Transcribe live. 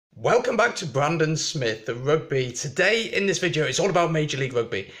Welcome back to Brandon Smith, the Rugby. Today in this video, it's all about Major League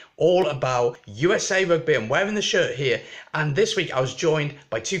Rugby, all about USA Rugby. I'm wearing the shirt here. And this week I was joined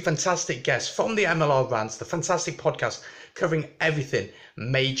by two fantastic guests from the MLR Rant, the fantastic podcast covering everything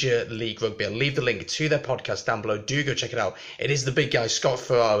Major League Rugby. I'll leave the link to their podcast down below. Do go check it out. It is the big guy, Scott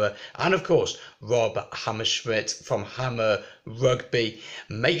Ferrara, and of course, Rob Hammerschmidt from Hammer Rugby.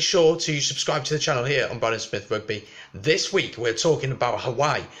 Make sure to subscribe to the channel here on Brandon Smith Rugby. This week, we're talking about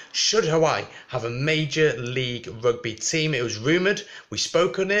Hawaii. Should Hawaii have a Major League Rugby team? It was rumoured. We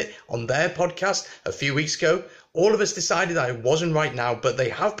spoke on it on their podcast a few weeks ago. All of us decided that it wasn't right now, but they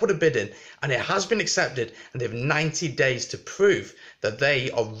have put a bid in and it has been accepted, and they have 90 days to prove that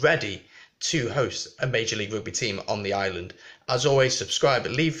they are ready to host a Major League Rugby team on the island. As always, subscribe,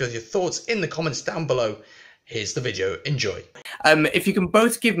 leave your thoughts in the comments down below. Here's the video. Enjoy. If you can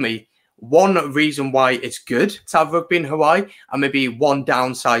both give me one reason why it's good to have rugby in Hawaii and maybe one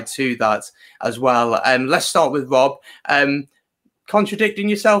downside to that as well. Let's start with Rob. Contradicting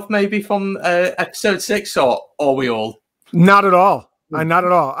yourself maybe from episode 6, or are we all? Not at all. Not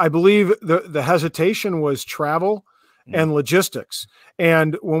at all. I believe the hesitation was travel and logistics.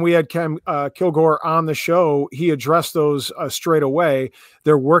 And when we had Ken Kilgore on the show, he addressed those straight away.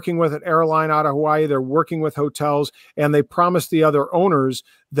 They're working with an airline out of Hawaii. They're working with hotels, and they promised the other owners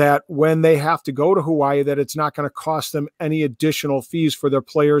that when they have to go to Hawaii, that it's not going to cost them any additional fees for their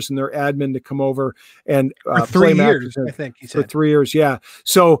players and their admin to come over and for 3 years. I think he said for 3 years. Yeah.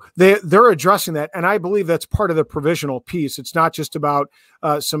 So they're addressing that. And I believe that's part of the provisional piece. It's not just about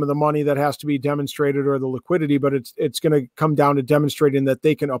some of the money that has to be demonstrated or the liquidity, but it's going to come down to demonstrating that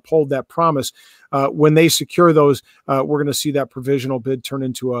they can uphold that promise. When they secure those, we're going to see that provisional bid turn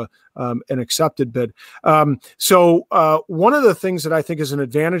into an accepted bid. So one of the things that I think is an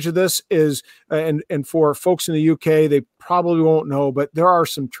advantage of this is, and for folks in the UK, they probably won't know, but there are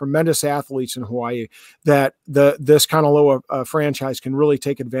some tremendous athletes in Hawaii that this kind of low franchise can really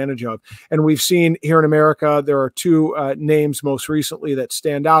take advantage of. And we've seen here in America, there are two names most recently that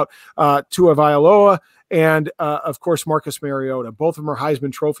stand out, Tua Vailoa and, of course, Marcus Mariota. Both of them are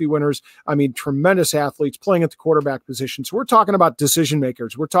Heisman Trophy winners. I mean, tremendous athletes playing at the quarterback position. So we're talking about decision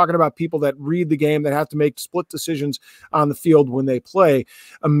makers. We're talking about people that read the game, that have to make split decisions on the field when they play.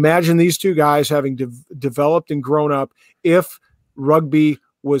 Imagine these two guys having developed and grown up if rugby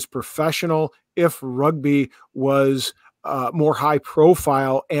was professional, if rugby was more high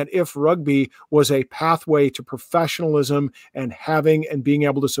profile, and if rugby was a pathway to professionalism and having and being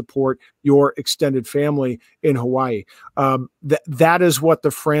able to support your extended family in Hawaii. That is what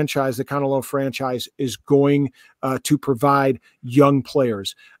the franchise, the Kanaloa franchise, is going to provide young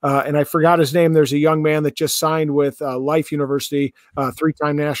players. And I forgot his name. There's a young man that just signed with Life University,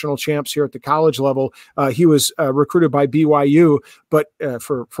 3-time national champs here at the college level. He was recruited by BYU, but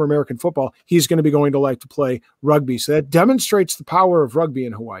for American football, he's going to be going to Life to play rugby. So that demonstrates the power of rugby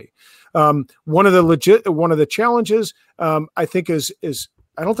in Hawaii. One of the challenges, I think, is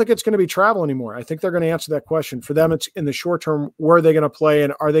I don't think it's going to be travel anymore. I think they're going to answer that question. For them, it's in the short term, where are they going to play,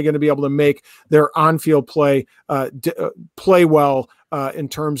 and are they going to be able to make their on-field play play well in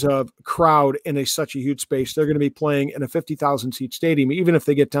terms of crowd in such a huge space? They're going to be playing in a 50,000-seat stadium. Even if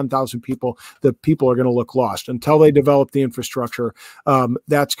they get 10,000 people, the people are going to look lost. Until they develop the infrastructure,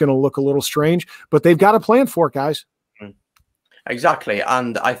 that's going to look a little strange. But they've got a plan for it, guys. Exactly.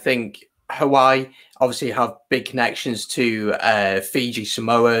 And I think Hawaii obviously have big connections to Fiji,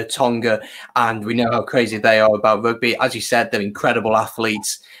 Samoa, Tonga, and we know how crazy they are about rugby. As you said, they're incredible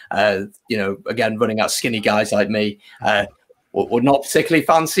athletes. You know, again, running out skinny guys like me would not particularly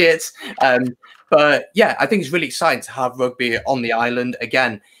fancy it. But yeah, I think it's really exciting to have rugby on the island.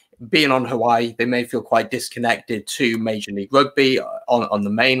 Again, being on Hawaii, they may feel quite disconnected to Major League Rugby on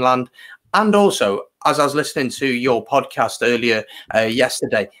the mainland. And also, as I was listening to your podcast earlier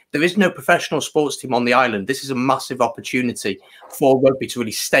yesterday, there is no professional sports team on the island. This is a massive opportunity for rugby to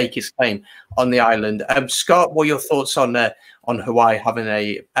really stake its claim on the island. Scott, what are your thoughts on Hawaii having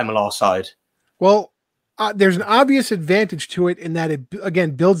a MLR side? Well, there's an obvious advantage to it in that it,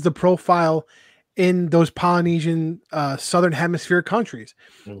 again, builds the profile in those Polynesian Southern Hemisphere countries.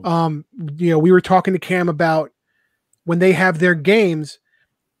 You know, we were talking to Cam about when they have their games,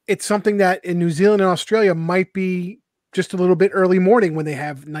 it's something that in New Zealand and Australia might be just a little bit early morning when they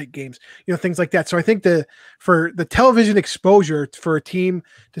have night games, you know, things like that. So I think for the television exposure for a team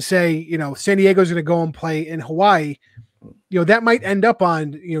to say, you know, San Diego's going to go and play in Hawaii, you know, that might end up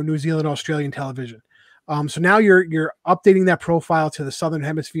on, you know, New Zealand, Australian television. So now you're updating that profile to the Southern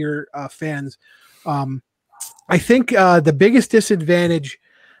Hemisphere fans. I think the biggest disadvantage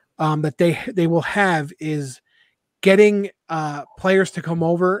that they will have is getting players to come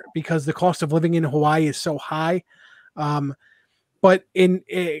over because the cost of living in Hawaii is so high. But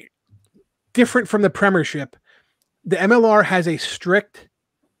different from the Premiership, the MLR has a strict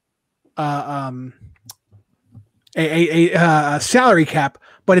a salary cap,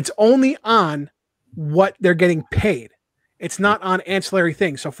 but it's only on what they're getting paid. It's not on ancillary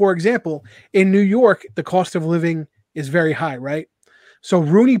things. So, for example, in New York, the cost of living is very high, right? So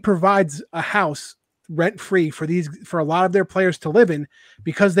Rooney provides a house rent-free for a lot of their players to live in,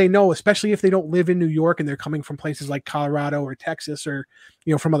 because they know, especially if they don't live in New York and they're coming from places like Colorado or Texas or,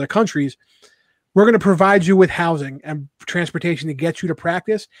 from other countries, we're going to provide you with housing and transportation to get you to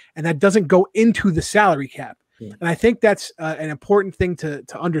practice. And that doesn't go into the salary cap. Yeah. And I think that's an important thing to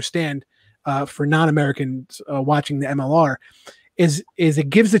understand for non-Americans watching the MLR is it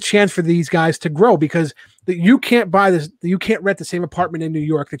gives a chance for these guys to grow, because you can't rent the same apartment in New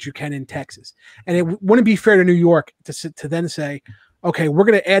York that you can in Texas. And it wouldn't be fair to New York to then say, okay, we're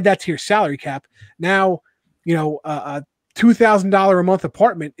going to add that to your salary cap. Now, a $2,000 a month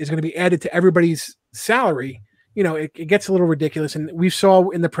apartment is going to be added to everybody's salary. It gets a little ridiculous. And we saw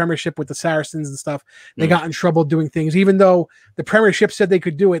in the Premiership with the Saracens and stuff, they got in trouble doing things, even though the Premiership said they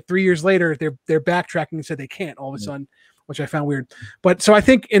could do it. 3 years later, they're backtracking and said they can't all of a sudden, which I found weird. But so I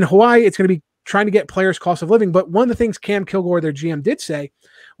think in Hawaii, it's going to be trying to get players' cost of living. But one of the things Cam Kilgore, their GM, did say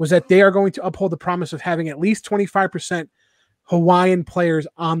was that they are going to uphold the promise of having at least 25% Hawaiian players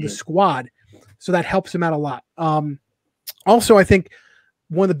on the squad. So that helps them out a lot. Also, I think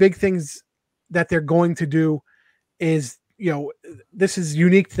one of the big things that they're going to do is, this is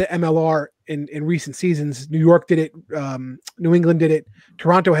unique to the MLR in recent seasons. New York did it. New England did it.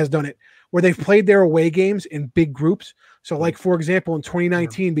 Toronto has done it, where they've played their away games in big groups. So like, for example, in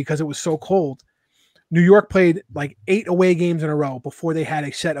 2019, because it was so cold, New York played like 8 away games in a row before they had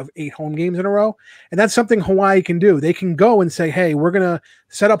a set of 8 home games in a row. And that's something Hawaii can do. They can go and say, hey, we're going to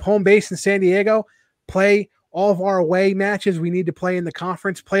set up home base in San Diego, play all of our away matches we need to play in the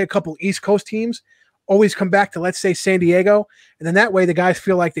conference, play a couple East Coast teams, always come back to, let's say, San Diego. And then that way the guys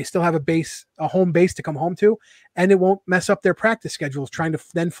feel like they still have a home base to come home to, and it won't mess up their practice schedules trying to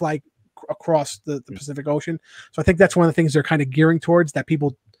then fly across the Pacific Ocean. So I think that's one of the things they're kind of gearing towards, that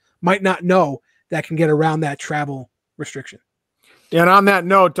people might not know that can get around that travel restriction. And on that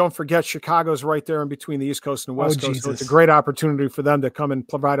note, don't forget Chicago's right there in between the East Coast and West Coast. So it's a great opportunity for them to come and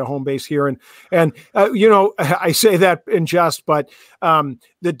provide a home base here. And I say that in jest, but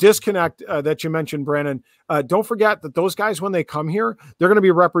the disconnect that you mentioned, Brandon, don't forget that those guys, when they come here, they're going to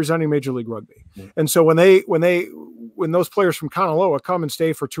be representing Major League Rugby. And so when those players from Kanaloa come and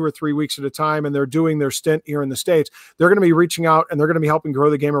stay for 2 or 3 weeks at a time, and they're doing their stint here in the States, they're going to be reaching out and they're going to be helping grow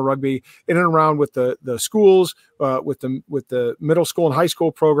the game of rugby in and around with the schools, with the middle school and high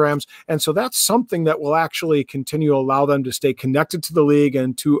school programs. And so that's something that will actually continue to allow them to stay connected to the league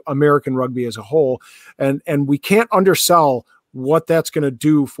and to American rugby as a whole. And we can't undersell what that's going to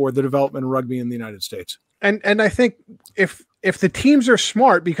do for the development of rugby in the United States. And I think if the teams are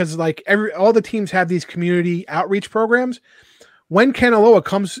smart, because like all the teams have these community outreach programs, when Kanaloa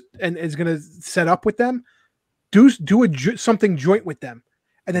comes and is going to set up with them, do something joint with them.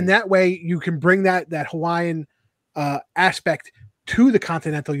 And then that way you can bring that Hawaiian aspect to the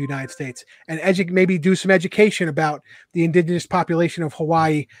continental United States, and maybe do some education about the indigenous population of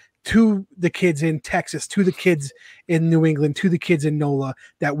Hawaii to the kids in Texas, to the kids in New England, to the kids in NOLA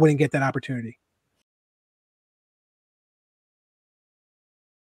that wouldn't get that opportunity.